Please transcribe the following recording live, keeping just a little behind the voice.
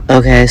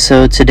Okay,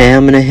 so today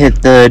I'm gonna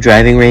hit the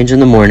driving range in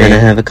the morning. And I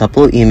have a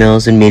couple of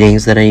emails and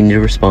meetings that I need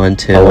to respond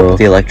to. I work with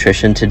the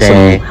electrician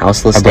today. Some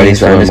house listings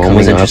that I'm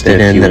always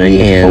interested in that I need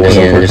to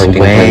there's a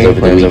way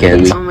over the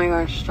weekends. Oh my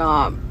gosh,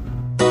 stop.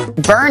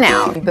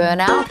 Burnout.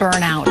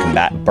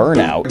 Combat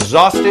burnout.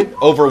 Exhausted,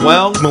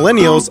 overwhelmed.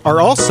 Millennials are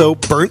also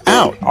burnt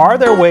out. Are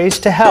there ways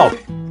to help?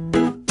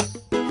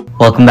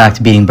 Welcome back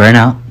to Beating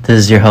Burnout. This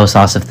is your host,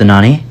 Asif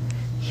Dhanani,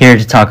 here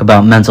to talk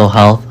about mental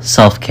health,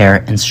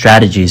 self-care, and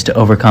strategies to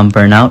overcome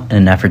burnout in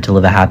an effort to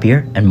live a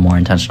happier and more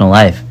intentional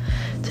life.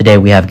 Today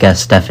we have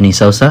guest Stephanie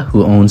Sosa,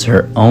 who owns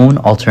her own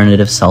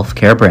alternative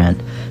self-care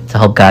brand, to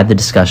help guide the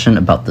discussion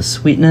about the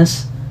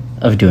sweetness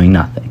of doing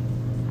nothing.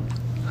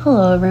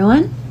 Hello,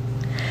 everyone.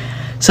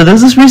 So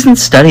there's this recent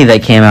study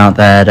that came out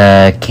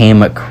that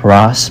came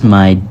across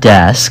my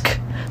desk,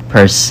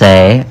 per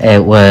se.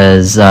 It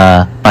was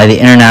by the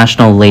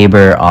International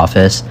Labor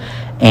Office,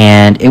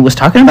 and it was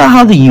talking about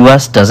how the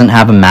U.S. doesn't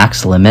have a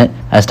max limit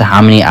as to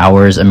how many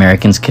hours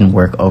Americans can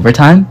work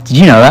overtime. Did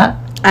you know that?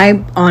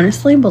 I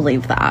honestly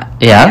believe that.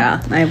 Yeah?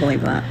 Yeah, I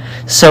believe that.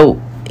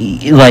 So,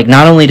 like,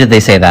 not only did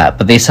they say that,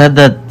 but they said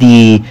that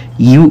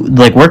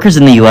workers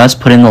in the U.S.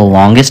 put in the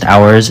longest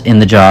hours in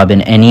the job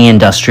in any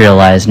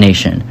industrialized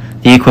nation,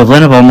 the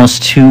equivalent of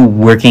almost 2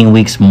 working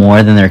weeks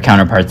more than their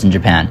counterparts in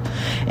Japan.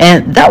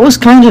 And that was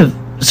kind of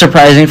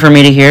surprising for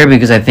me to hear,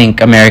 because I think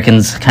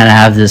Americans kind of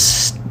have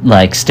this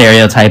like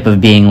stereotype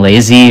of being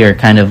lazy or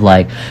kind of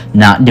like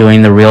not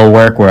doing the real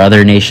work, where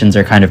other nations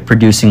are kind of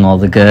producing all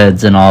the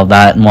goods and all of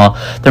that. And while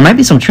there might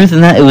be some truth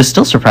in that, it was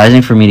still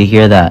surprising for me to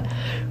hear that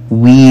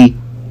we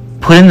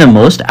put in the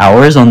most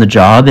hours on the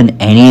job in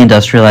any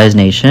industrialized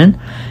nation.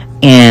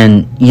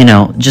 And, you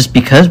know, just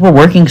because we're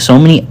working so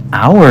many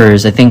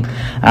hours, I think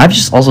I've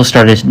just also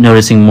started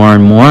noticing more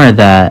and more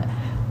that,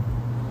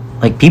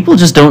 like, people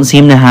just don't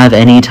seem to have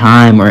any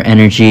time or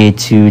energy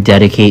to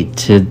dedicate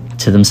to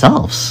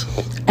themselves.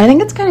 I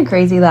think it's kind of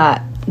crazy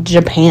that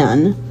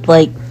Japan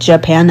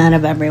out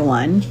of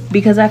everyone,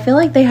 because I feel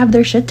like they have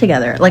their shit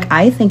together. Like,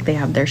 I think they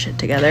have their shit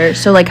together.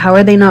 So, like, how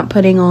are they not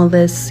putting all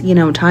this,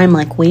 time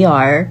like we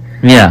are?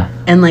 Yeah.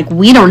 And, like,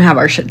 we don't have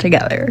our shit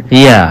together.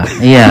 Yeah.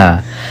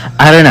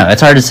 I don't know.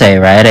 It's hard to say,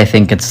 right? I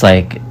think it's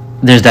like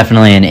there's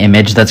definitely an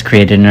image that's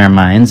created in our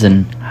minds,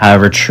 and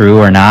however true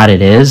or not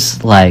it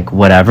is, like,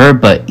 whatever.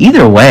 But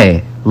either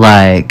way,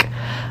 like,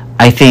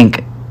 I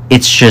think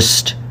it's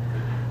just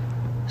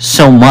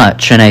so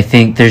much, and I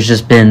think there's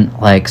just been,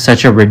 like,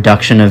 such a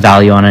reduction of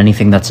value on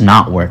anything that's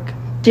not work.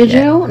 Did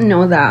you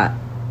know that,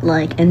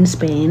 like, in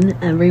Spain,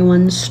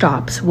 everyone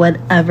stops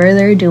whatever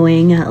they're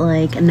doing at,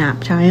 like,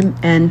 nap time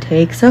and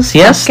takes a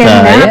siesta? fucking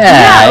nap?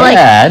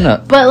 Yeah, I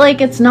know. But,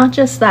 like, it's not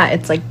just that.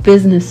 It's, like,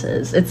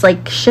 businesses. It's,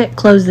 like, shit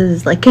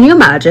closes. Like, can you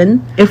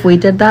imagine if we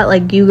did that?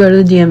 Like, you go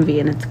to the DMV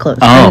and it's closed.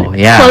 Oh,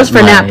 yeah. Closed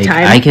for like, nap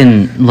time. I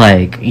can,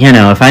 like,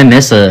 if I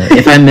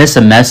miss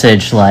a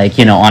message, like,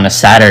 on a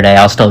Saturday,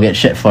 I'll still get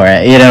shit for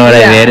it. You know what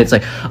I mean? It's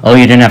like, oh,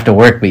 you didn't have to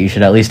work, but you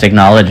should at least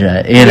acknowledge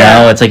it. You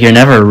know? It's like you're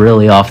never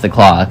really off the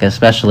clock,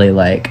 especially,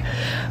 like,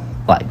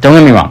 don't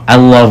get me wrong, I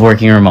love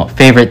working remote,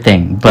 favorite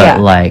thing, but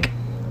like,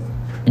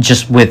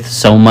 just with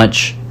so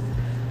much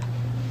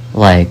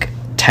like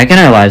tech in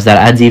our lives, that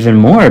adds even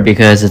more,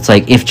 because it's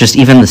like, if just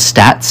even the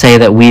stats say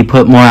that we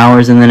put more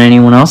hours in than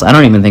anyone else, I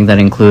don't even think that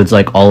includes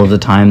like all of the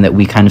time that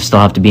we kind of still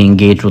have to be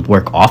engaged with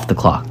work off the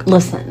clock.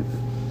 Listen,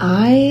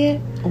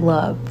 I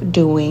love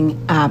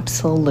doing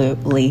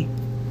absolutely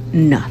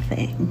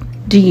nothing.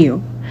 Do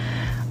you?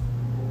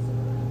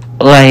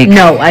 Like,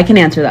 no, I can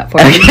answer that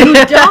for you.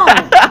 You don't.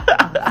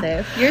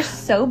 You're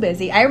so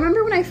busy. I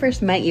remember when I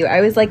first met you,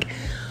 I was like,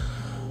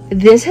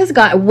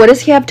 what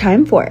does he have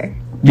time for?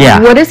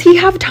 Yeah. What does he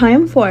have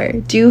time for?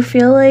 Do you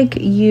feel like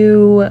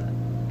you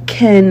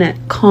can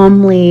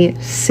calmly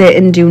sit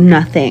and do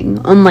nothing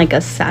on, like,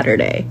 a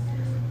Saturday?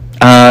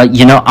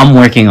 I'm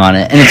working on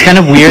it. And it's kind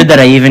of weird that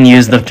I even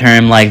use the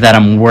term, like, that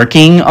I'm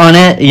working on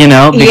it,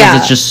 because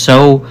it's just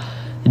so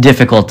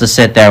difficult to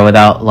sit there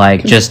without,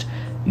 like, just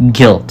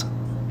guilt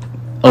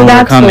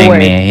overcoming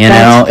me,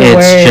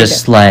 it's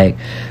just like,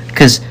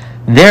 because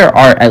there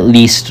are at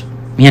least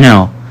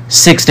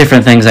 6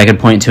 different things I could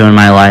point to in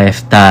my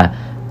life that,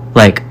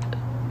 like,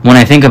 when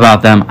I think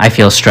about them, I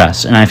feel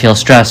stressed, and I feel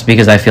stressed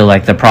because I feel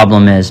like the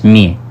problem is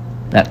me,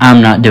 that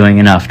I'm not doing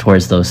enough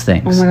towards those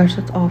things. Oh my gosh,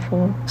 that's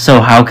awful.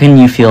 So how can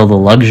you feel the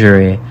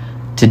luxury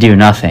to do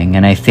nothing?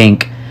 And I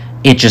think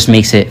it just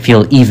makes it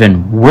feel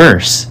even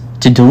worse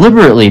to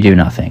deliberately do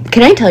nothing.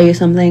 Can I tell you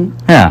something?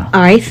 Yeah.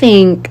 I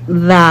think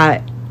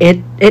that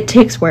it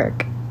takes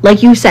work.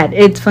 Like you said,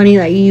 it's funny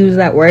that you use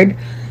that word,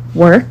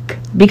 work,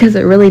 because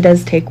it really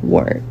does take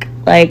work.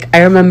 Like,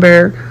 I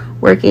remember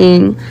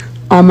working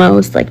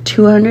almost like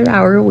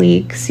 200-hour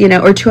weeks, or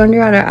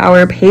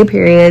 200-hour pay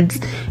periods,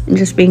 and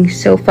just being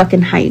so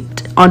fucking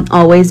hyped on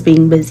always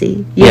being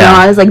busy.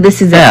 I was like,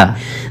 this is it.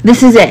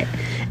 This is it.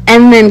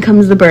 And then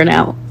comes the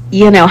burnout.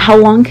 How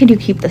long can you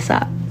keep this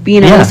up?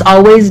 You know, Yeah. it's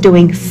always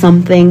doing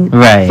something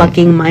Right.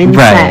 fucking mindset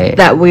Right.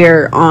 that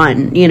we're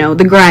on. You know,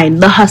 the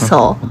grind, the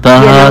hustle. The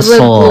you hustle.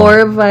 Know, the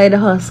glorified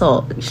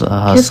hustle. Kiss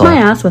hustle. my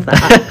ass with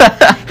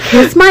that.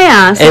 Kiss my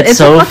ass. It's a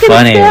so fucking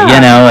funny, scam.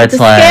 you know. It's a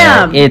like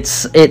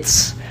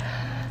scam.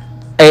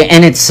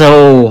 and it's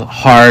so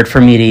hard for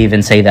me to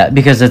even say that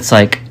because it's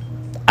like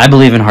I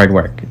believe in hard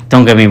work.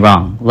 Don't get me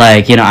wrong.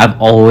 Like, you know,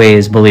 I've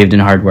always believed in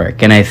hard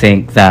work, and I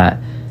think that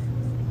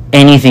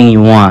anything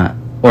you want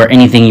or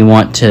anything you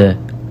want to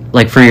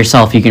like for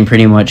yourself, you can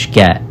pretty much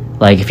get.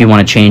 Like, if you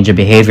want to change a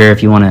behavior,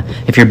 if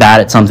you're bad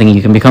at something,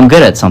 you can become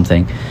good at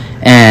something.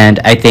 And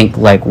I think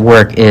like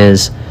work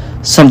is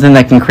something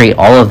that can create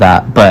all of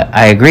that. But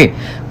I agree,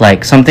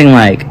 like something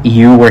like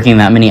you working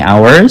that many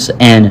hours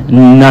and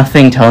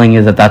nothing telling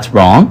you that that's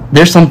wrong,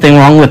 there's something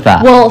wrong with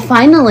that. Well,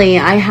 finally,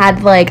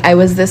 I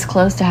was this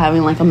close to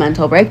having like a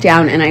mental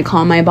breakdown, and I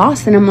call my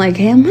boss and I'm like,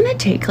 hey, I'm gonna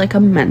take like a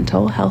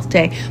mental health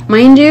day.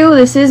 Mind you,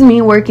 this is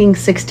me working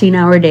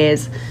 16-hour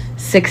days,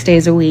 6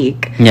 days a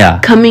week. Yeah.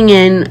 Coming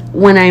in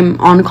when I'm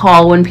on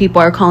call, when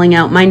people are calling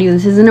out. Mind you,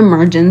 this is an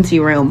emergency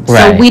room.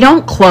 Right. So we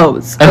don't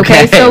close.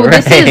 Okay. So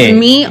this is right.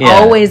 me Yeah.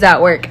 always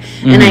at work.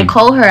 And I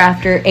call her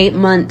after 8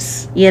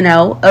 months, you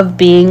know, of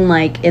being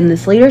like in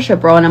this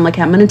leadership role. And I'm like,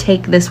 I'm going to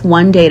take this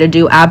one day to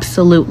do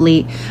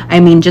absolutely,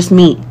 just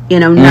me,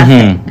 you know,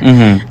 nothing.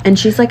 And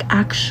she's like,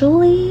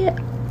 actually,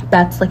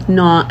 that's like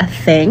not a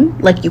thing.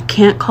 Like, you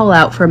can't call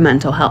out for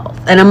mental health.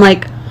 And I'm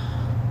like,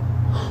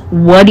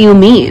 what do you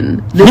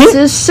mean? This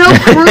is so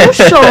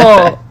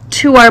crucial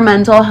to our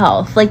mental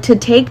health. Like, to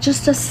take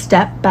just a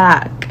step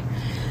back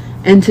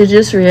and to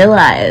just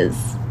realize,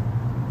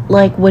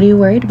 like, what are you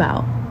worried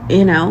about?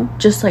 You know,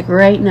 just like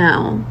right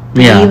now,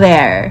 be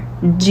there,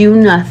 do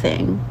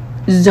nothing,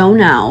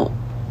 zone out.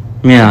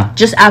 Yeah.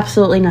 Just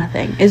absolutely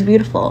nothing is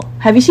beautiful.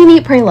 Have you seen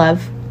Eat, Pray,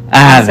 Love? I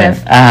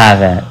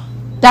haven't.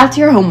 That's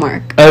your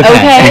homework.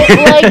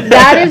 Okay. Like,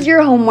 that is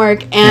your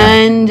homework.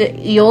 And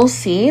you'll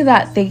see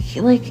that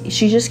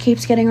she just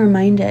keeps getting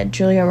reminded,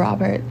 Julia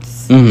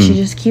Roberts. She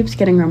just keeps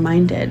getting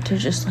reminded to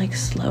just, like,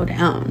 slow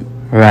down.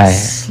 Right.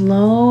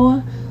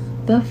 Slow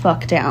the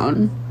fuck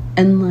down.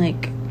 And,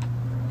 like,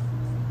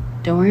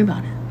 don't worry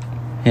about it.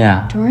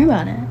 Yeah. Don't worry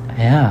about it.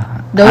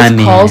 Yeah.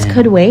 Those calls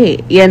could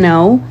wait, you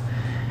know?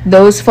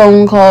 Those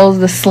phone calls,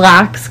 the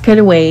Slacks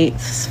could wait.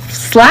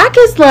 Slack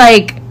is,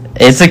 like...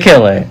 It's a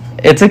killer.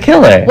 It's a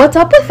killer. What's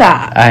up with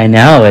that? I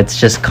know, it's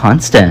just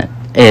constant.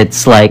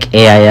 It's like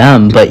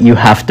AIM, but you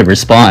have to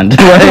respond.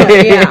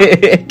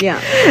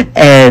 Yeah.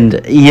 And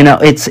you know,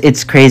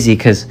 it's crazy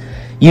because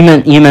you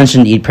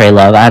mentioned Eat, Pray,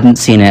 Love. I haven't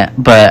seen it,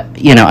 but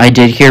you know, I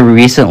did hear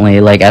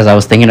recently, like as I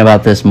was thinking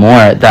about this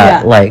more,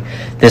 that like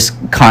this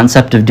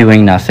concept of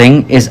doing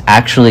nothing is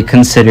actually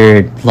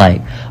considered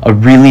like a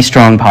really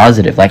strong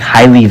positive, like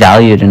highly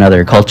valued in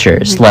other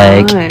cultures,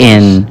 like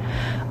in.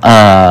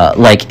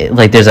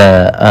 Like there's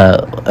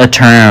a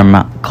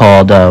term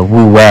called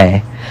wu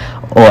wei,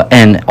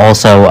 and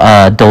also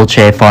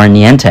dolce far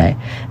niente,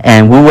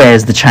 and wu wei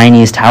is the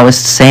Chinese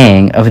Taoist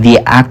saying of the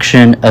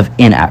action of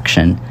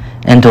inaction,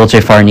 and dolce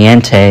far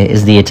niente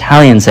is the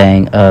Italian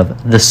saying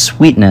of the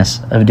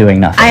sweetness of doing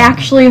nothing. I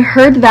actually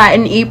heard that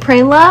in Eat,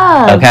 Pray,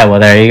 Love. Okay,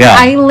 well there you go.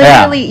 I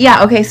literally,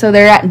 okay, so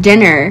they're at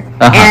dinner,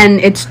 and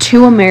it's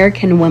 2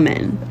 American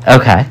women.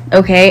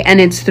 Okay,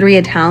 and it's 3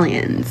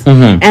 Italians.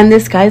 And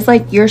this guy's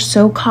like, you're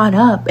so caught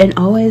up and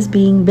always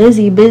being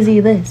busy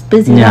this,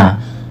 busy that.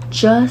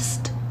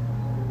 Just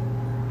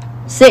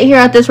sit here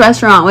at this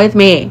restaurant with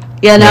me,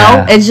 you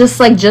know? It's just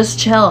like, just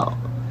chill.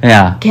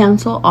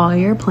 Cancel all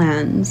your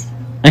plans.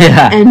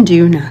 And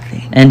do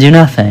nothing. And you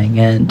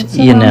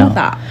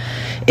know,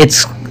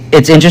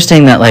 it's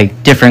interesting that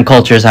like different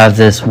cultures have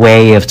this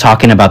way of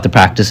talking about the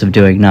practice of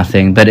doing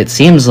nothing, but it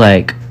seems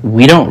like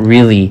we don't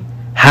really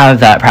have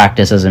that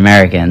practice as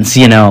Americans.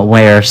 You know,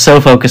 we're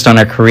so focused on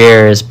our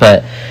careers,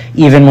 but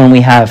even when we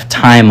have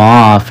time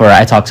off, or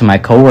I talk to my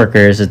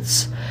coworkers,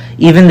 it's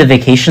even the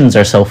vacations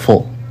are so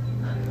full.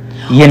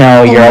 You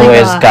know, you're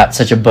always got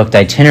such a booked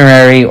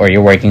itinerary, or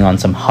you're working on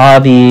some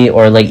hobby,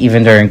 or like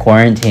even during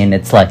quarantine,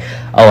 it's like,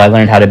 oh, I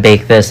learned how to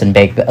bake this and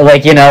bake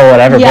like, you know,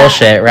 whatever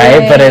bullshit,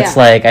 right? But it's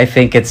like, I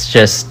think it's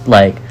just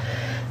like,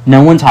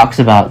 no one talks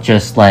about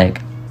just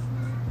like,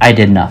 I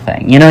did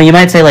nothing. You know, you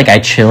might say like I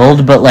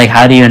chilled, but like,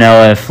 how do you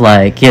know if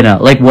like, you know,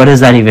 like what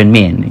does that even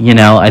mean? You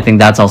know, I think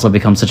that's also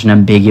become such an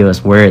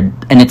ambiguous word,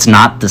 and it's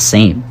not the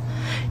same.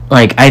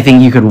 Like, I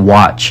think you could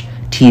watch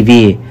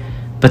TV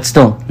but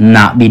still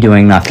not be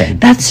doing nothing.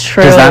 That's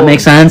true. Does that make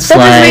sense? That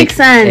does make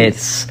sense.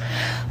 It's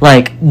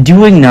like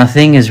doing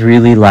nothing is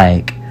really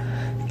like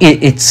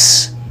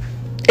it's.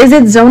 Is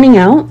it zoning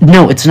out?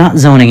 No, it's not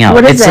zoning out.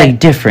 What is it's like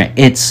different.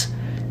 It's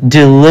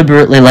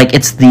deliberately like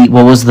it's the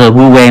what was the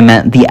Wu Wei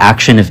meant the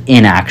action of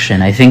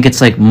inaction. I think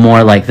it's like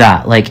more like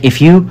that. Like if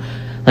you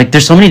like,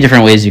 there's so many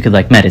different ways you could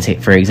like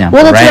meditate, for example.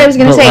 Well, that's right? what I was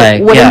gonna say.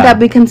 Like, wouldn't that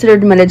be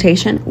considered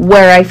meditation?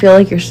 Where I feel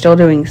like you're still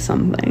doing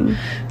something.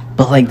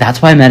 But like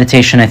that's why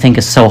meditation, I think,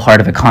 is so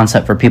hard of a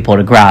concept for people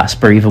to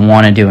grasp or even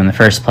want to do in the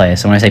first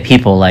place. And when I say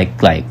people,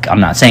 like I'm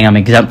not saying I'm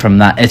exempt from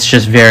that. It's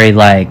just very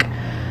like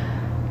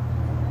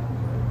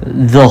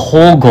the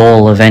whole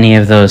goal of any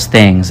of those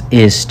things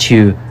is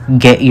to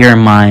get your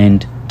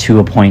mind to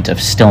a point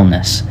of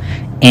stillness.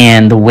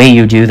 And the way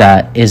you do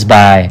that is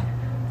by,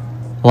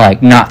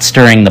 like, not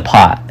stirring the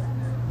pot.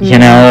 You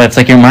know, it's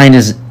like your mind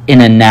is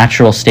in a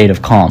natural state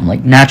of calm.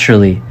 Like,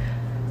 naturally,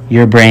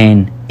 your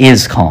brain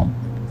is calm.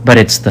 But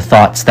it's the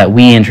thoughts that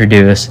we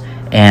introduce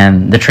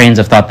and the trains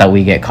of thought that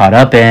we get caught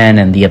up in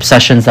and the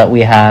obsessions that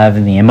we have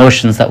and the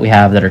emotions that we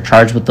have that are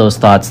charged with those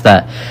thoughts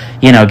that,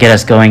 you know, get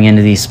us going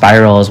into these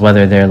spirals,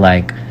 whether they're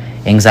like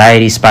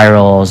anxiety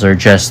spirals or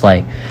just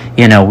like,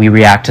 you know, we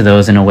react to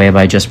those in a way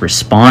by just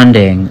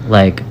responding.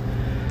 Like,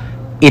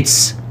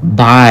 it's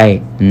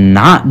by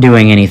not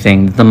doing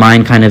anything, the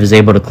mind kind of is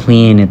able to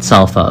clean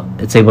itself up.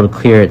 It's able to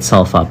clear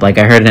itself up. Like,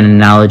 I heard an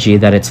analogy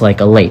that it's like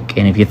a lake,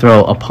 and if you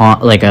throw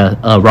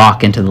a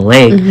rock into the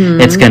lake,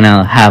 it's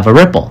gonna have a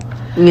ripple.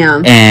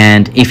 Yeah.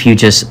 And if you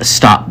just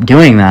stop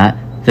doing that,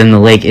 then the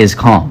lake is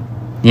calm.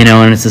 You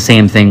know, and it's the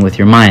same thing with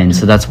your mind.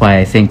 So that's why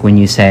I think when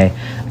you say,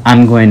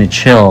 I'm going to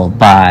chill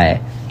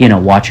by, you know,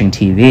 watching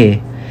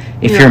TV,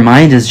 if your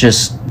mind is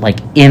just, like,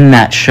 in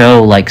that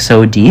show, like,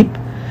 so deep,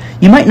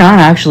 you might not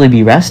actually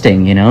be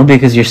resting, you know,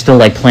 because you're still,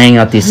 like, playing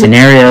out these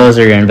scenarios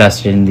or you're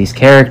invested in these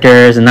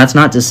characters. And that's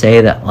not to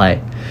say that, like,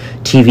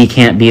 TV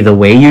can't be the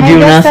way you do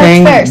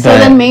nothing. That's fair. So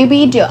then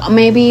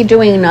maybe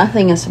doing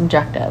nothing is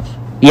subjective.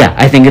 Yeah,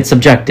 I think it's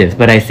subjective,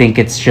 but I think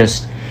it's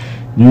just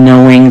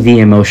knowing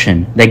the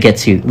emotion that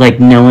gets you, like,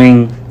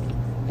 knowing.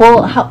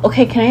 Well,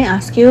 okay, can I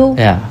ask you?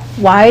 Yeah.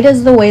 Why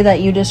does the way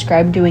that you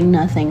describe doing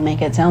nothing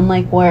make it sound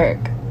like work?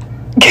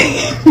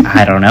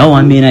 I don't know.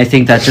 I mean, I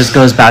think that just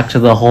goes back to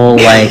the whole,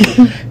 like,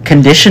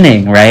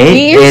 conditioning, right?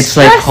 It's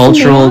like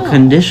cultural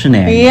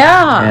conditioning.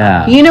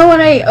 Yeah. You know what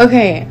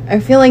I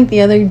feel like the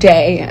other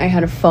day I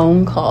had a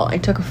phone call. I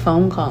took a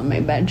phone call in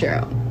my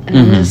bedroom. And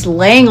I'm just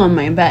laying on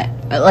my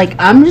bed. Like,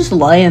 I'm just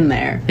laying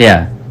there.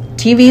 Yeah.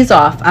 TV's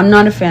off. I'm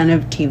not a fan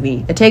of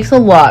TV. It takes a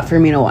lot for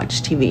me to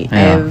watch TV. Yeah. I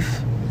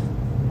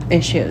have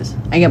issues.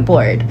 I get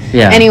bored.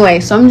 Yeah. Anyway,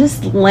 so I'm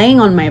just laying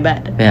on my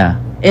bed.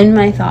 Yeah. In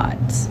my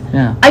thoughts.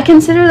 Yeah. I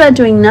consider that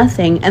doing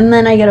nothing, and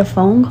then I get a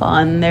phone call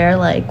and they're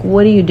like,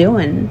 what are you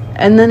doing?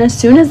 And then as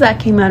soon as that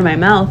came out of my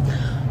mouth,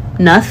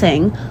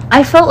 nothing,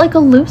 I felt like a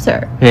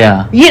loser.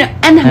 Yeah. You know,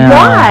 and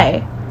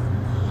why?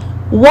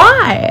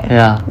 Why?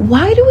 Yeah.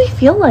 Why do we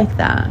feel like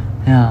that?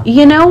 Yeah.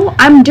 You know,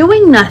 I'm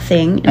doing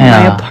nothing in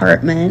my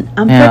apartment.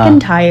 I'm freaking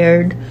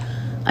tired.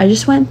 I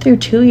just went through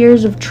 2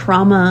 years of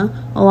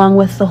trauma along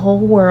with the whole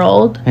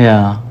world.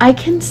 Yeah. I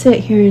can sit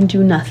here and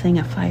do nothing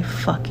if I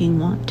fucking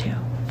want to.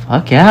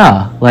 Fuck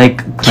yeah.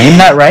 Like, claim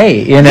that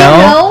right, you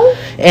know?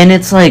 And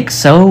it's, like,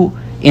 so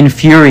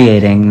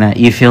infuriating that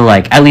you feel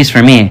like, at least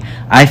for me,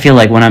 I feel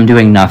like when I'm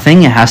doing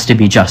nothing, it has to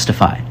be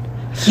justified.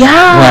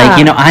 Yeah. Like,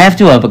 you know, I have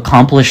to have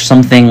accomplished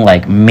something,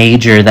 like,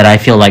 major that I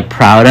feel, like,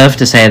 proud of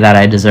to say that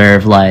I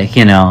deserve, like,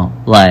 you know,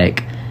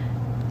 like,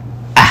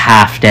 a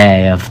half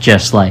day of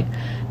just, like,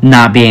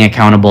 not being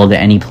accountable to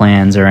any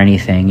plans or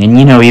anything. And,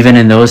 you know, even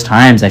in those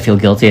times, I feel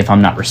guilty if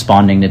I'm not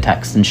responding to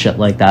texts and shit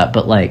like that.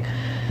 But, like,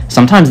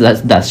 sometimes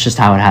that's just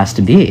how it has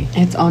to be.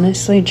 It's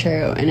honestly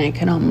true. And I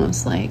can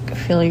almost, like,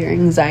 feel your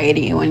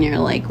anxiety when you're,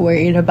 like,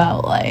 worried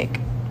about, like,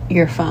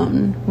 your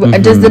phone.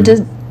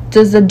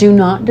 Does the do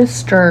not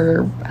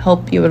disturb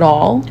help you at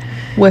all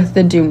with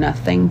the do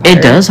nothing part?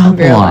 It does help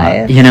a lot.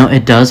 Life? You know,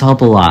 it does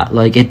help a lot.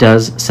 Like, it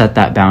does set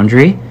that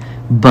boundary,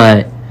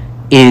 but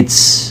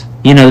it's,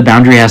 you know, the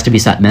boundary has to be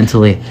set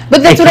mentally.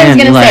 But that's what I was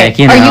going to say.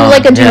 You know, are you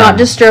like a do not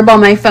disturb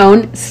on my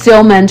phone,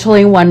 still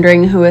mentally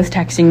wondering who is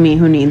texting me,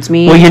 who needs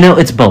me? Well, you know,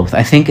 it's both.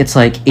 I think it's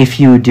like,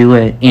 if you do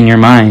it in your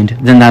mind,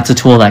 then that's a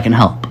tool that can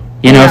help.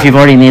 You know, if you've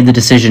already made the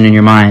decision in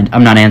your mind,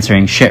 I'm not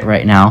answering shit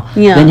right now,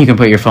 then you can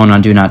put your phone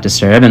on Do Not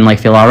Disturb and, like,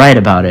 feel all right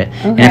about it.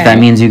 Okay. And if that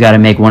means you got to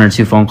make 1 or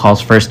 2 phone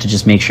calls first to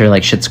just make sure,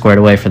 like, shit's squared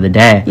away for the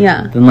day,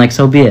 then, like,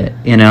 so be it,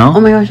 you know? Oh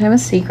my gosh, I have a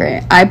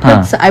secret. I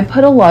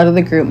put a lot of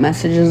the group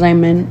messages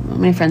I'm in,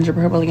 my friends are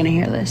probably going to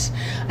hear this,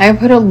 I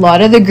put a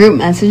lot of the group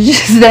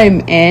messages that I'm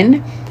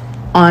in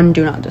on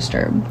Do Not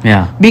Disturb.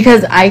 Yeah.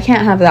 Because I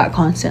can't have that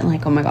constant,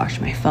 like, oh my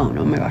gosh, my phone,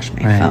 oh my gosh,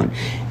 my phone.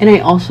 And I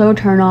also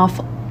turn off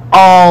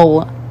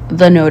all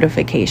the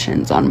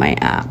notifications on my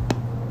app.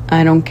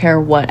 I don't care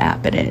what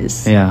app it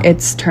is. Yeah.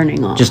 It's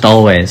turning off. Just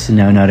always,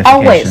 no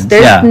notifications. Always.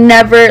 There's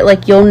never,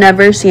 like, you'll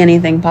never see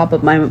anything pop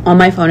up on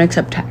my phone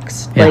except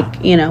text. Yeah.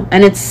 Like, you know,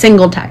 and it's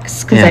single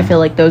text, because I feel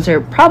like those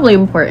are probably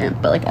important,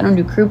 but, like, I don't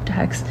do group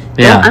text.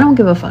 I don't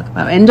give a fuck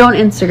about it. And don't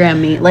Instagram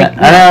me. Like,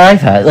 I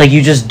like that. Like,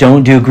 you just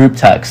don't do group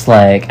text,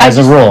 like, as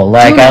a rule.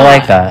 Like, I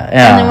like that.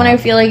 Yeah. And then when I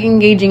feel like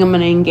engaging, I'm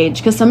going to engage.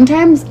 Because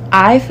sometimes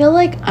I feel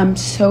like I'm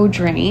so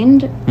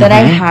drained that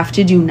I have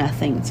to do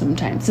nothing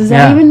sometimes. Does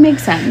that even make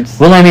sense?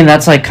 Well, I mean,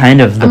 that's, like, kind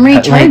of the... I'm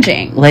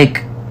recharging.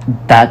 Like,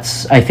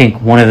 that's, I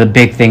think, one of the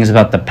big things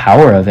about the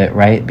power of it,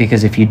 right?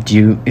 Because if you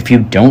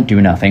don't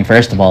do nothing,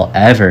 first of all,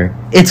 ever,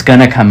 it's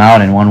gonna come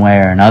out in one way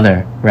or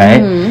another,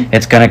 right? Mm-hmm.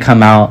 It's gonna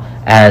come out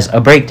as a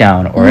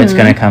breakdown, or it's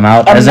gonna come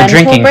out as a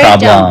drinking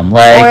problem,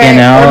 like, or, you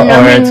know,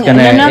 or it's gonna,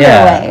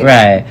 way.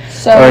 right.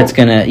 So, or it's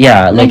gonna, like,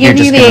 I'll give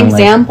you the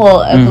example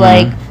of,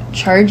 like,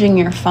 charging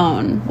your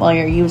phone while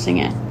you're using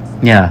it.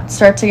 Yeah.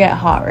 Start to get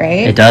hot,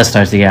 right? It does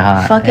start to get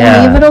hot. Fucking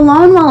leave it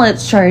alone while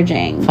it's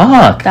charging.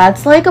 Fuck.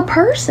 That's like a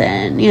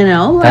person, you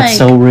know? Like, that's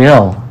so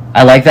real.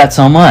 I like that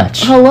so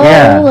much. Hello,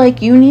 yeah.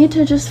 like, you need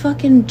to just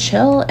fucking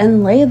chill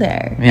and lay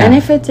there. Yeah. And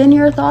if it's in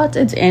your thoughts,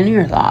 it's in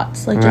your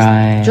thoughts. Like,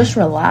 just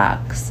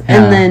relax.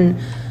 Yeah. And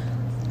then,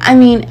 I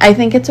mean, I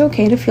think it's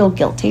okay to feel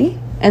guilty.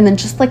 And then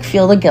just, like,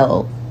 feel the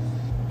guilt.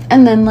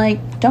 And then,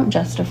 like, don't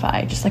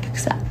justify. Just, like,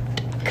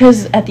 accept.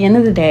 Because at the end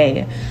of the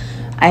day,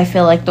 I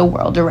feel like the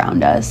world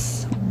around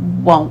us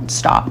won't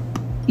stop.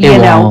 You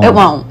know, it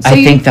won't. So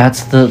I think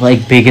that's the,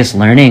 like, biggest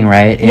learning,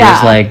 right? Yeah.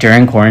 Is, like,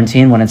 during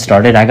quarantine, when it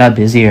started, I got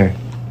busier.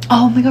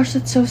 Oh my gosh,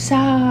 that's so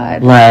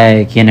sad.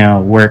 Like, you know,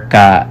 work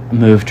got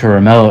moved to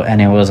remote, and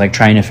it was like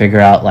trying to figure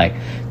out like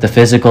the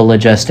physical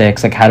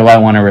logistics, like how do I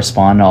want to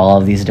respond to all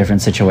of these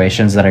different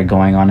situations that are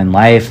going on in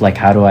life, like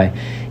how do I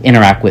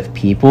interact with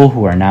people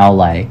who are now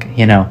like,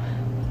 you know,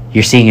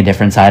 you're seeing a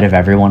different side of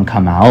everyone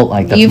come out,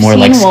 like that's You've more seen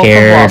like Wolf of Wall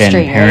scared and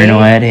Street, paranoid.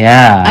 right?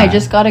 Yeah, I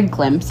just got a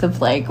glimpse of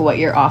like what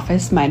your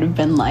office might have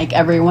been like.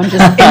 Everyone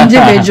just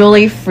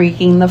individually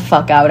freaking the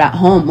fuck out at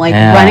home, like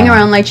running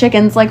around like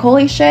chickens. Like,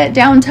 holy shit,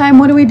 downtime.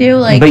 What do we do?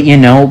 Like, but you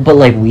know, but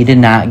like we did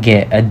not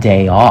get a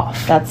day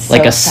off. That's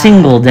like so a sad.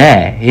 single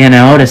day. You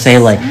know, to say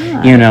like,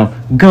 sad. you know,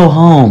 go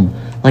home,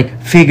 like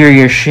figure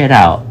your shit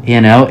out. You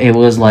know, it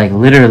was like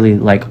literally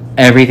like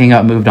everything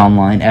got moved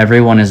online.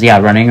 Everyone is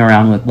running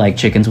around with like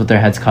chickens with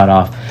their heads cut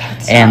off.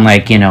 And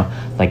like, you know,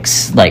 like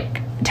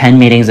 10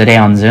 meetings a day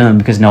on Zoom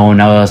because no one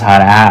knows how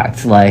to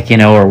act, like, you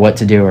know, or what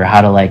to do or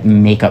how to like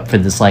make up for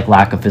this like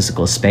lack of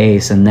physical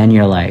space. And then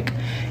you're like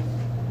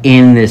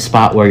in this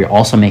spot where you're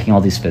also making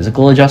all these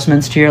physical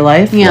adjustments to your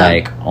life.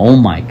 Like, oh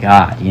my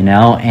God, you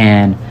know.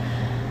 And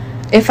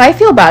if I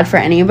feel bad for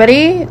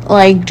anybody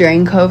like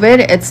during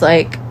COVID, it's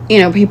like, you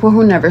know, people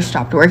who never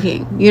stopped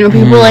working. You know,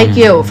 people like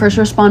you, first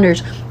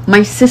responders.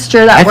 My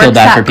sister that works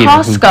at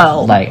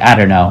Costco. Who, like, I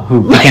don't know,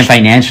 who became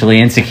financially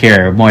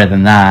insecure more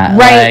than that.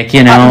 Right. Like,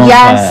 you know.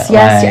 Yes.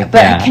 Like,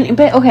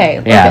 But okay.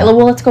 Okay,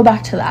 well, let's go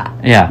back to that.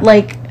 Yeah.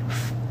 Like,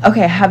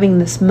 okay, having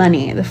this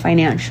money, the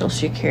financial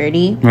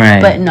security.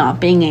 Right. But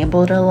not being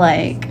able to,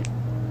 like...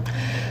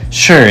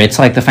 Sure, it's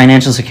like the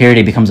financial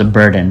security becomes a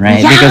burden,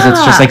 right? Yeah. Because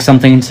it's just like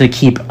something to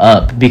keep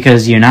up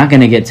because you're not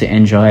going to get to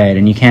enjoy it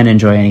and you can't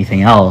enjoy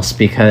anything else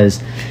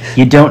because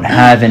you don't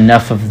have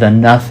enough of the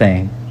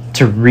nothing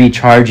to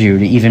recharge you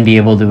to even be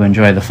able to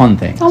enjoy the fun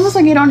things. It's almost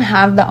like you don't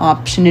have the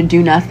option to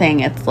do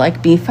nothing. It's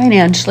like be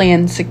financially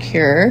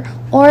insecure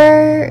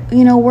or,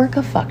 you know, work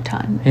a fuck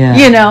ton. Yeah.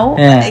 You know?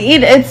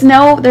 Yeah.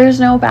 There's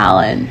no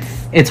balance.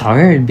 It's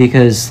hard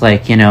because,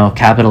 like, you know,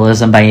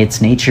 capitalism by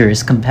its nature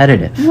is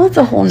competitive. Well, it's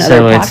a whole nother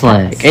So podcast. it's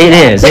like, it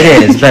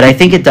is. But I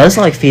think it does,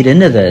 like, feed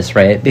into this,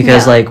 right?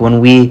 Because, like, when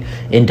we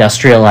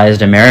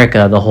industrialized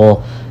America, the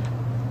whole,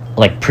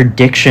 like,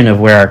 prediction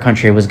of where our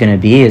country was going to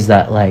be is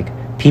that, like,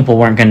 people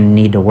weren't going to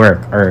need to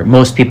work. Or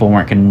most people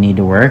weren't going to need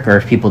to work. Or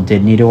if people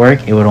did need to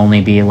work, it would only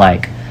be,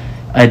 like,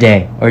 a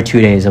day or 2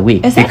 days a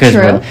week. Is that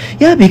true?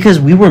 Yeah, because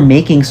we were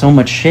making so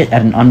much shit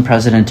at an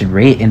unprecedented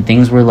rate. And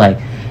things were, like,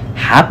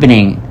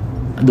 happening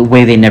the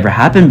way they never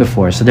happened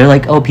before. So they're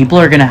like, oh, people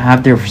are gonna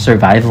have their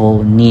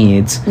survival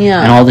needs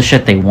and all the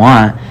shit they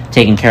want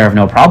taken care of,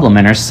 no problem,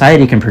 and our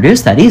society can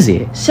produce that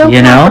easy. So you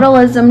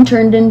capitalism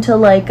turned into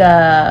like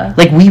a...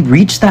 Like, we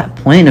reached that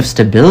point of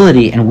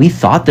stability and we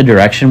thought the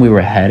direction we were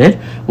headed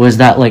was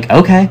that, like,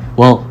 okay,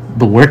 well,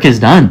 the work is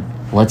done,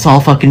 let's all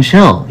fucking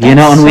chill, you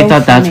know. And we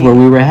thought that's where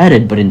we were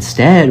headed, but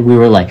instead we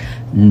were like,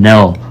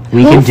 no,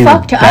 we can do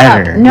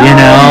better. No, you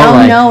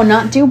know? no,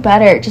 not do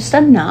better. Just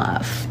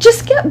enough.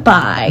 Just get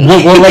by.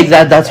 Well, like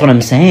that's what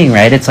I'm saying,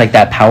 right? It's like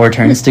that power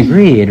turns to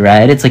greed,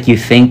 right? It's like you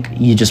think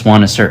you just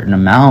want a certain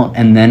amount,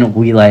 and then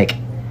we, like,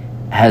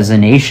 as a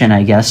nation,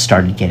 I guess,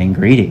 started getting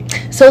greedy.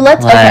 So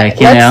let's like,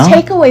 let's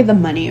take away the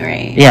money,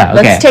 right? Yeah,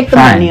 okay, let's take the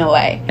fine. money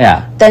away.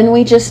 Yeah. Then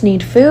we just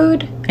need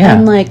food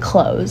and like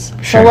clothes.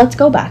 Sure. So let's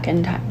go back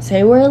in time.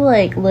 Say we're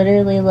like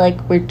literally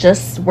like we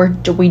just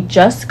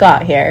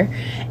got here,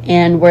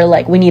 and we're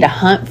like we need to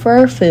hunt for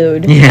our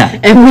food. Yeah.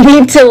 And we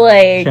need to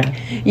like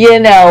you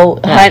know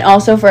hunt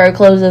also for our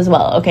clothes as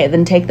well. Okay,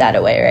 then take that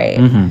away, right?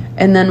 Mm-hmm.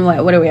 And then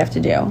what do we have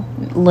to do?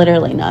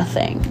 Literally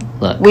nothing.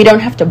 Look, we don't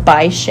have to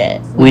buy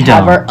shit. We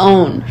have our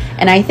own.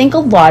 And I think a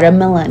lot of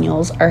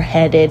millennials are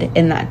headed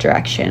in that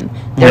direction.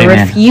 They're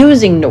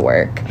refusing to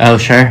work. Oh,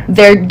 sure.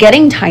 They're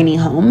getting tiny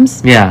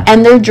homes. Yeah.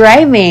 And they're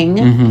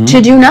driving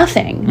to do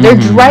nothing. They're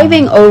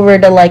driving over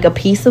to like a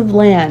piece of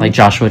land. Like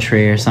Joshua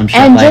Tree or some shit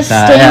and like just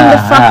that. staying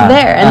the fuck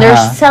there. And they're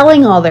Uh-huh.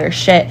 selling all their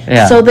shit.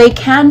 Yeah. So they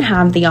can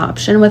have the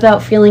option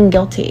without feeling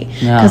guilty.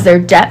 Because they're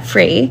debt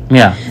free.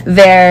 Yeah.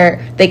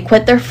 They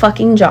quit their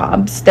fucking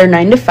jobs. They're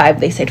 9 to 5.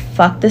 They said,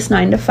 fuck this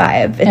 9 to 5.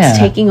 It's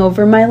taking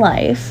over my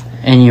life.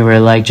 And you were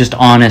like just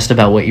honest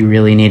about what you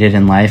really needed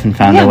in life and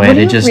found a way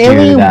to just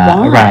do that.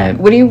 Want? Right.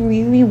 What do you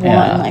really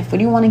want in life? What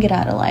do you want to get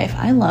out of life?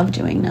 I love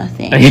doing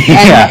nothing.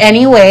 Yeah. And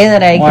any way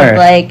that I could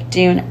like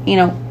do, you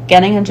know,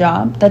 getting a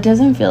job, that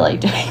doesn't feel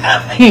like doing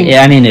nothing.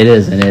 Yeah, I mean, it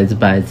is, and it's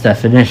by its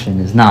definition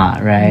is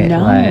not, right? No.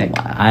 Like,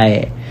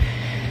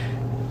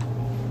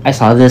 I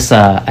saw this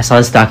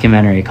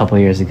documentary a couple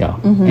years ago,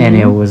 and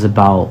it was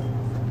about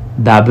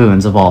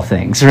baboons of all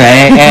things,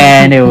 right?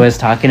 And it was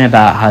talking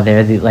about how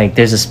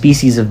there's a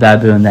species of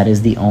baboon that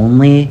is the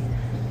only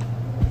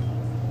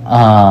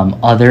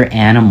other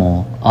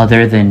animal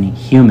other than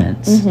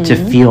humans to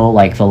feel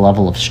like the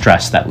level of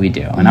stress that we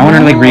do. And I want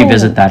to like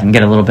revisit that and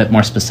get a little bit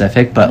more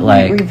specific, but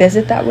like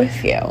revisit that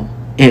with you.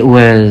 It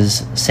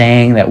was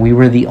saying that we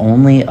were the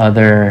only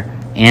other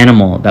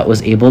animal that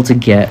was able to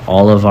get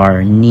all of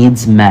our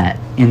needs met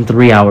in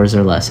 3 hours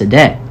or less a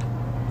day.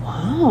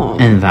 Wow.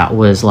 And that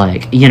was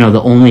like, you know,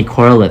 the only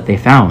correlate they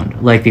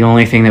found, like the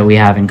only thing that we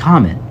have in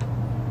common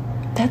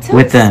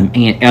with them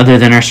other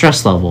than our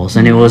stress levels.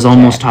 And it was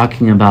almost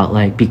talking about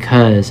like,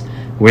 because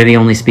we're the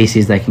only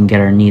species that can get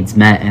our needs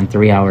met in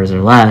 3 hours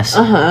or less,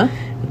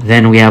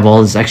 then we have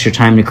all this extra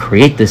time to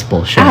create this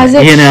bullshit. As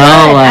it you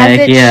know, should, like, as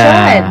it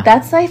should.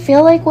 That's, I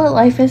feel like, what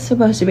life is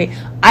supposed to be.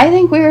 I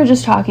think we were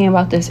just talking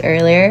about this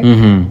earlier,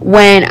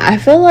 when I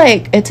feel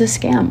like it's a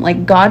scam.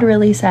 Like, God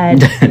really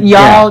said,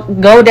 y'all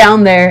go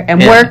down there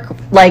and work,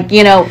 like,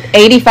 you know,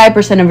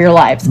 85% of your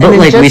lives. But, and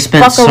like, just we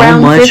spent so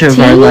much 15? Of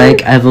our,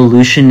 like,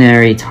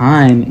 evolutionary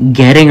time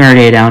getting our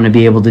day down to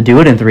be able to do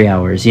it in 3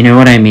 hours. You know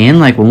what I mean?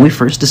 Like, when we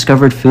first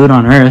discovered food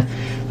on Earth,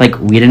 like,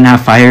 we didn't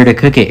have fire to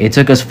cook it. It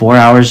took us 4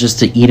 hours just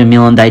to eat a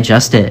meal and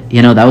digest it.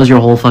 You know, that was your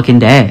whole fucking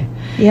day.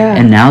 Yeah.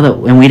 And now that,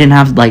 and we didn't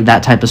have, like,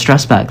 that type of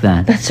stress back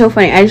then. That's so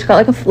funny. I just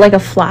got, like a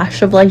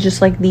flash of, like,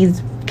 just, like,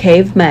 these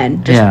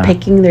cavemen just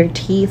picking their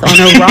teeth on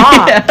a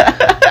rock.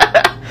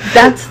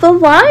 That's the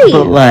life.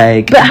 But,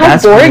 like... But how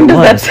boring does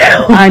that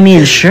sound? I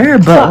mean, sure,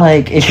 but,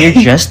 like, if you're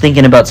just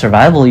thinking about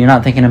survival, you're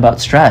not thinking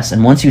about stress.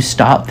 And once you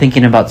stop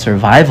thinking about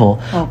survival,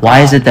 why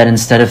is it that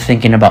instead of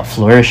thinking about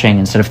flourishing,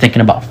 instead of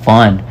thinking about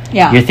fun,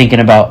 you're thinking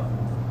about,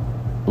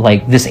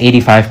 like, this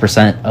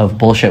 85% of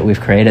bullshit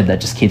we've created that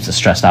just keeps us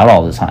stressed out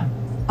all the time?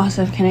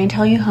 Asif, can I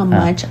tell you how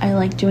much I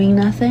like doing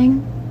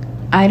nothing?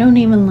 I don't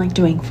even like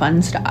doing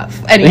fun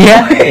stuff anymore.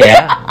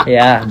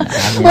 Yeah.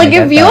 Like,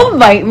 if you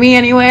invite me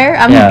anywhere,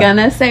 I'm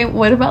gonna say,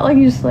 what about, like,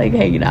 just, like,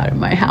 hanging out in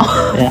my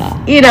house?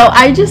 Yeah. You know,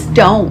 I just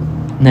don't.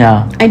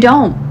 Yeah. I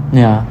don't.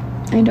 Yeah.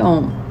 I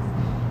don't.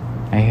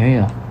 I hear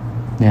you.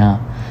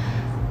 Yeah.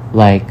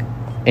 Like,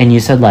 and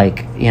you said,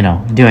 like, you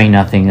know, doing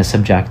nothing is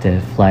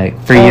subjective.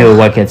 Like, for you,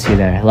 what gets you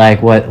there?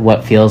 Like,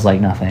 what feels like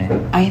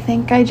nothing? I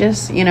think I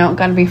just, you know,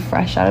 gotta be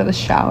fresh out of the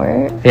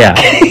shower. Yeah.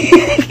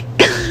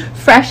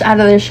 Fresh out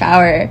of the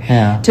shower.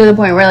 Yeah. To the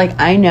point where, like,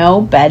 I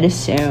know bed is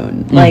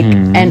soon. Like,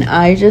 and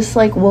I just,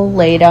 like, will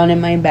lay down in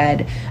my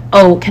bed.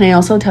 Oh, can I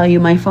also tell you,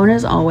 my phone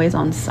is always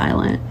on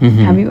silent.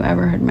 Have you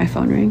ever heard my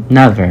phone ring?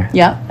 Never.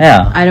 Yep.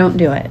 Yeah. I don't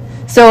do it.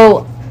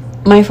 So,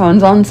 my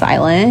phone's on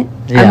silent.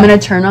 I'm gonna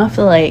turn off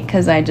the light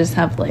because I just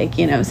have, like,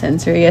 you know,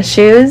 sensory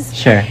issues.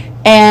 Sure.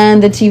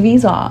 And the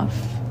TV's off.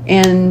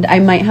 And I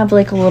might have,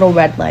 like, a little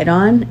red light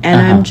on. And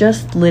I'm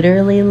just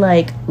literally,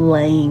 like,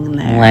 laying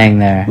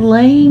there.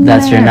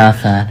 That's your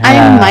nothing.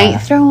 Yeah. I might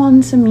throw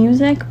on some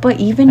music, but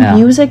even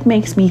music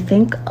makes me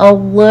think a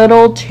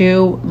little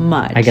too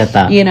much. I get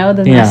that. You know,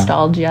 the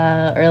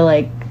nostalgia, or,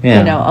 like,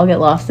 you know, I'll get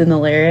lost in the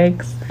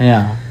lyrics.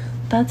 Yeah.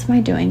 That's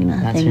my doing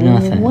nothing. That's your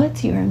nothing.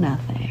 What's your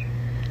nothing?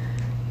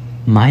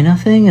 My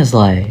nothing is,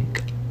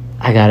 like,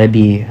 I gotta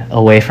be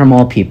away from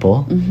all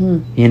people.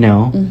 You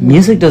know,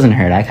 music doesn't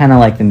hurt. I kind of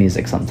like the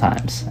music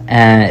sometimes,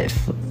 and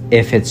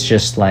if it's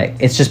just like,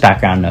 it's just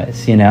background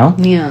noise, you know.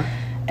 Yeah.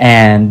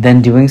 And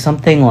then doing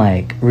something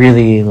like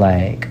really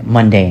like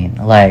mundane,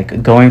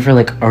 like going for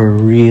like a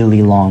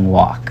really long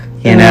walk,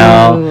 you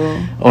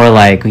know, or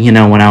like, you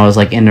know, when I was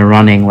like into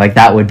running, like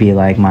that would be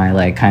like my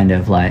like kind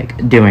of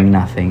like doing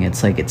nothing.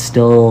 It's like, it's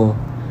still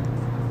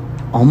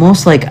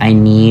almost like I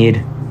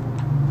need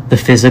the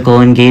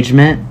physical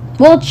engagement.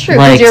 Well, true,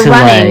 because you're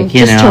running, like,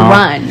 you just know, to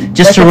run.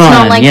 Just like, to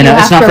run, like you know,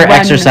 it's not for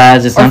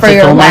exercise, it's not to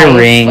fill my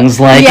rings,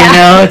 like, you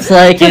know, it's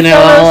like, you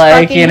know,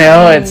 like, you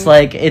know, it's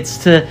like, it's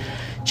to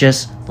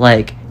just,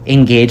 like,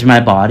 engage my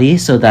body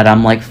so that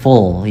I'm, like,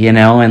 full, you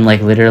know, and, like,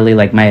 literally,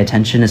 like, my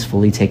attention is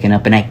fully taken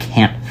up and I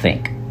can't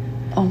think.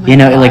 Oh my you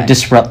know, God. It, like,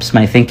 disrupts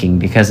my thinking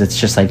because it's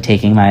just, like,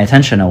 taking my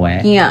attention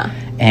away. Yeah.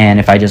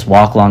 And if I just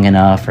walk long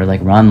enough or, like,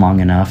 run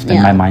long enough,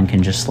 then my mind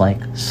can just, like,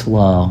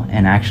 slow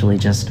and actually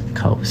just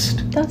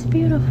coast. That's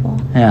beautiful.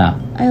 Yeah.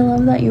 I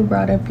love that you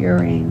brought up your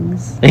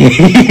rings.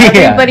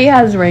 Everybody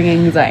has ring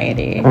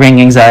anxiety.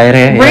 Ring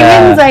anxiety? Ring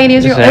anxiety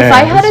is real. Sure, if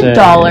I had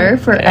 $1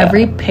 for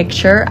every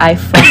picture I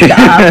fucked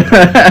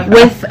up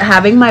with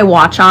having my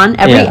watch on,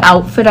 every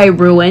outfit I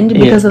ruined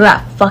because of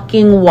that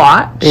fucking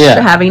watch,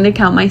 having to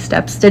count my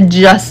steps to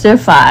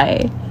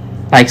justify.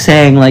 Like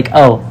saying, like,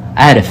 oh,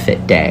 I had a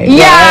fit day.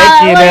 Yeah,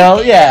 like, you know,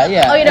 yeah.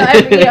 Oh,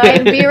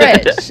 I'd be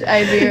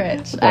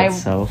rich.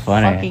 That's so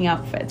funny. Fucking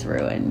outfits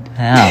ruined.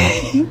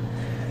 Yeah.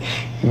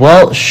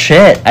 Well,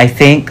 shit. I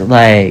think,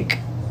 like,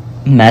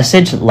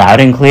 message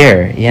loud and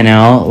clear, you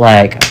know?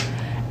 Like,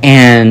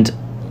 and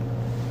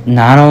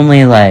not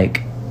only,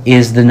 like,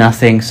 is the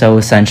nothing so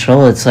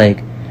essential, it's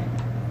like,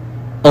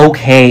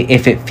 okay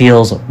if it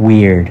feels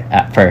weird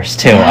at first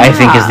too. I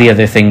think is the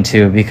other thing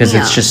too, because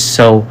it's just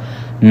so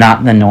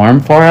not the norm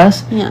for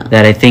us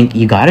that I think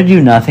you got to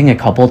do nothing a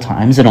couple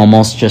times and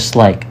almost just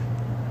like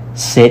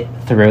sit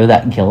through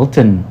that guilt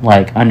and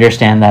like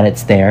understand that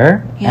it's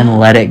there and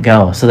let it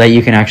go so that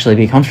you can actually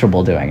be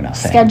comfortable doing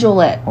nothing.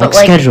 Schedule it. Like,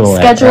 schedule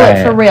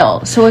it for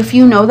real. So if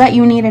you know that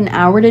you need an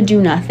hour to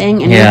do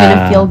nothing and you're going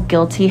to feel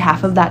guilty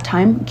half of that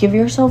time, give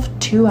yourself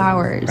 2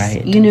 hours.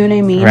 Right. You know what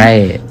I mean?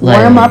 Right.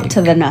 Warm up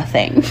to the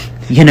nothing.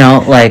 You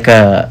know, like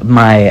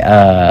my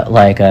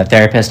a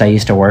therapist I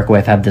used to work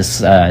with had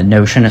this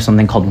notion of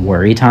something called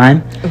worry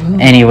time.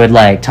 And he would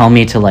like tell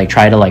me to like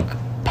try to like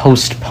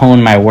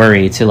postpone my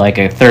worry to like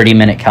a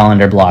 30-minute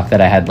calendar block that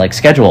I had like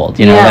scheduled,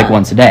 you know, like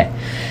once a day.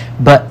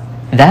 But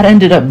that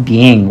ended up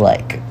being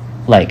like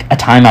a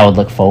time I would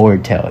look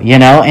forward to, you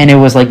know, and it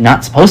was like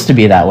not supposed to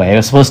be that way. It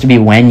was supposed to be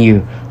when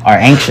you are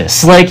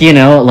anxious, like, you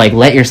know, like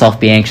let yourself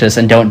be anxious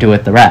and don't do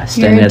it the rest.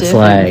 And it's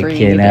like,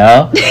 you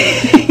know,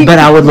 but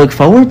I would look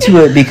forward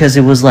to it because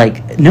it was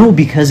like, no,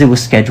 because it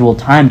was scheduled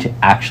time to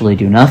actually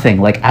do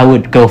nothing. Like I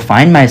would go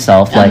find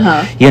myself,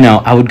 like, you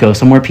know, I would go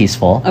somewhere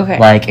peaceful,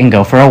 like, and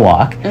go for a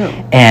walk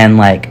and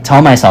like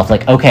tell myself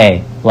like,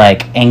 okay,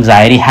 like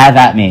anxiety, have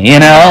at me, you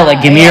know,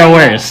 like give me your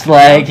worst,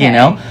 like, you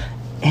know,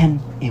 and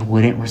it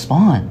wouldn't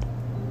respond.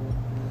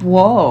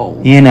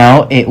 Whoa. You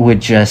know, it would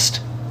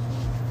just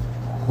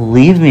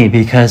leave me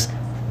because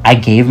I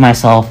gave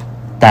myself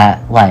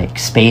that like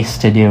space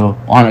to go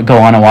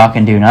on a walk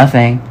and do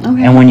nothing.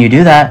 And when you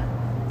do that,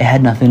 it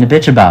had nothing to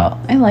bitch about.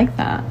 I like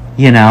that.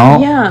 You know?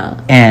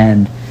 Yeah.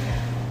 And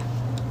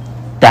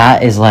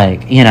that is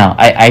like, you know,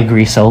 I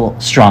agree so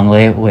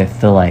strongly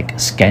with the like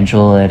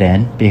schedule it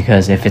in,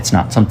 because if it's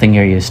not something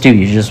you're used to,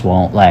 you just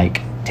won't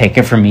like take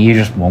it from me, you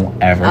just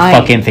won't ever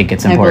fucking think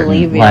it's important.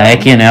 Believe you.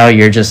 Like, you know,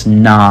 you're just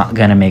not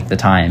gonna make the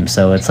time.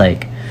 So it's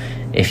like,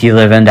 if you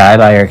live and die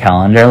by your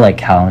calendar, like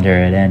calendar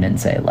it in and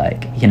say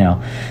like, you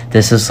know,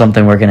 this is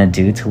something we're gonna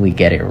do till we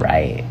get it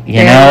right,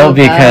 you know,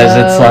 because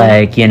it's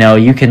like, you know,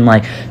 you can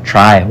like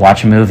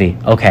watch a movie,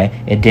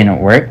 okay, it didn't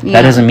work,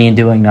 that doesn't mean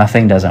doing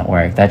nothing doesn't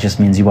work, that just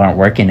means you aren't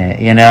working it,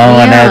 you know.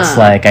 And it's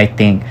like, I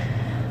think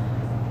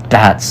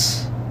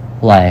that's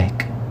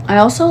like I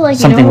also like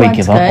something we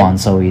give up on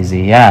so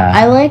easy.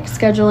 I like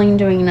scheduling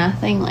doing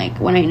nothing, like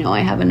when I know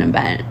I have an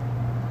event,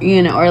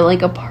 you know, or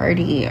like a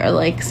party or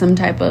like some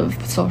type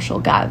of social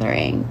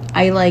gathering.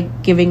 I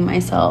like giving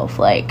myself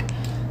like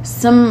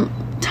some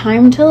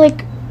time to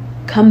like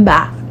come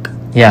back.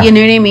 You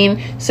know what I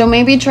mean? So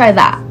maybe try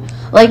that.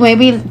 Like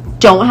maybe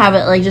don't have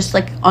it like just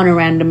like on a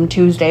random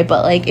Tuesday,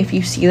 but like if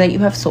you see that you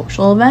have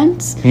social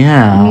events, you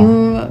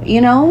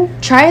know,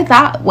 try it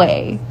that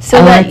way. So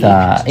I like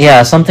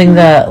that. Something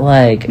that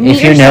like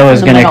if you know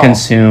is going to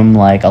consume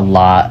like a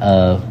lot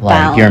of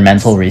like your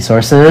mental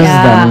resources,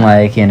 then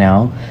like, you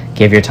know,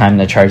 give your time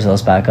to charge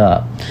those back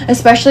up.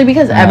 Especially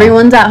because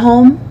everyone's at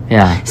home.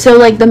 So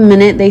like the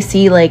minute they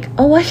see like,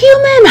 oh, a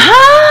human,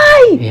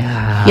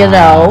 hi, you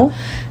know.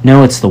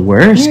 No, it's the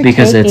worst. You're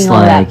because it's all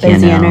like, that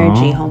busy you know,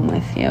 energy home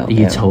with you.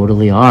 You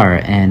totally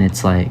are. And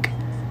it's like,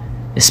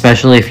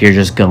 especially if you're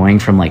just going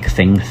from like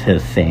thing to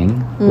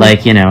thing,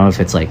 like, you know, if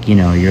it's like, you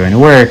know, you're in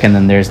work and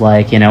then there's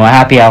like, you know, a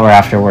happy hour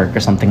after work or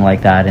something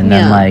like that, and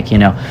then like, you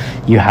know,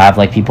 you have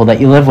like people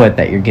that you live with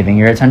that you're giving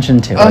your attention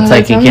to. It's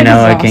like, you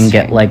know, it can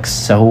get like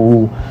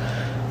so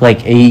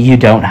like you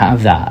don't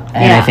have that,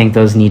 and I think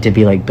those need to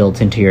be like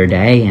built into your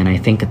day. And I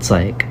think it's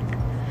like,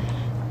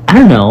 I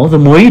don't know, the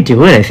more you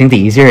do it, I think the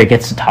easier it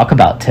gets to talk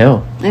about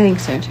too. I think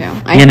so too.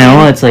 You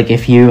know, it's like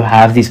if you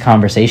have these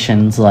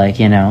conversations, like,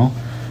 you know,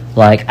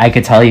 like I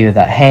could tell you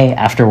that, hey,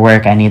 after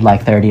work I need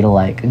like 30 to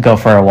like go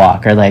for a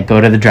walk or like go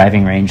to the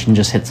driving range and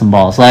just hit some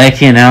balls, like,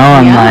 you know,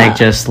 and like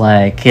just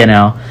like, you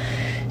know,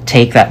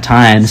 take that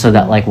time so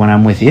that like when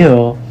I'm with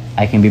you,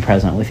 I can be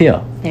present with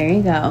you. There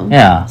you go.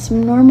 Yeah.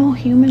 Some normal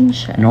human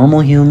shit.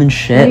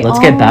 Let's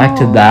get back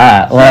to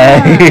that.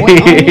 Like, we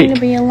all need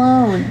to be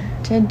alone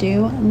to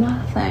do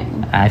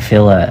nothing. I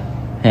feel it.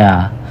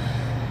 Yeah.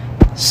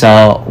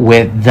 So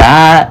with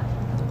that,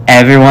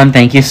 everyone,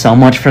 thank you so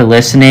much for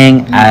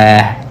listening.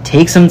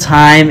 Take some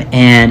time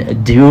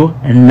and do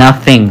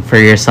nothing for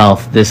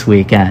yourself this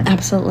weekend.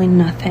 Absolutely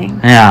nothing.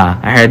 Yeah,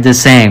 I heard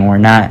this saying, we're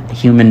not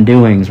human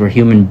doings, we're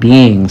human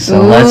beings.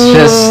 So let's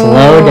just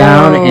slow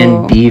down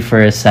and be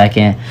for a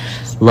second.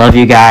 Love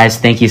you guys.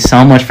 Thank you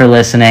so much for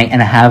listening,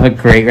 and have a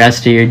great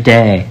rest of your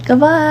day.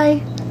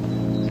 Goodbye.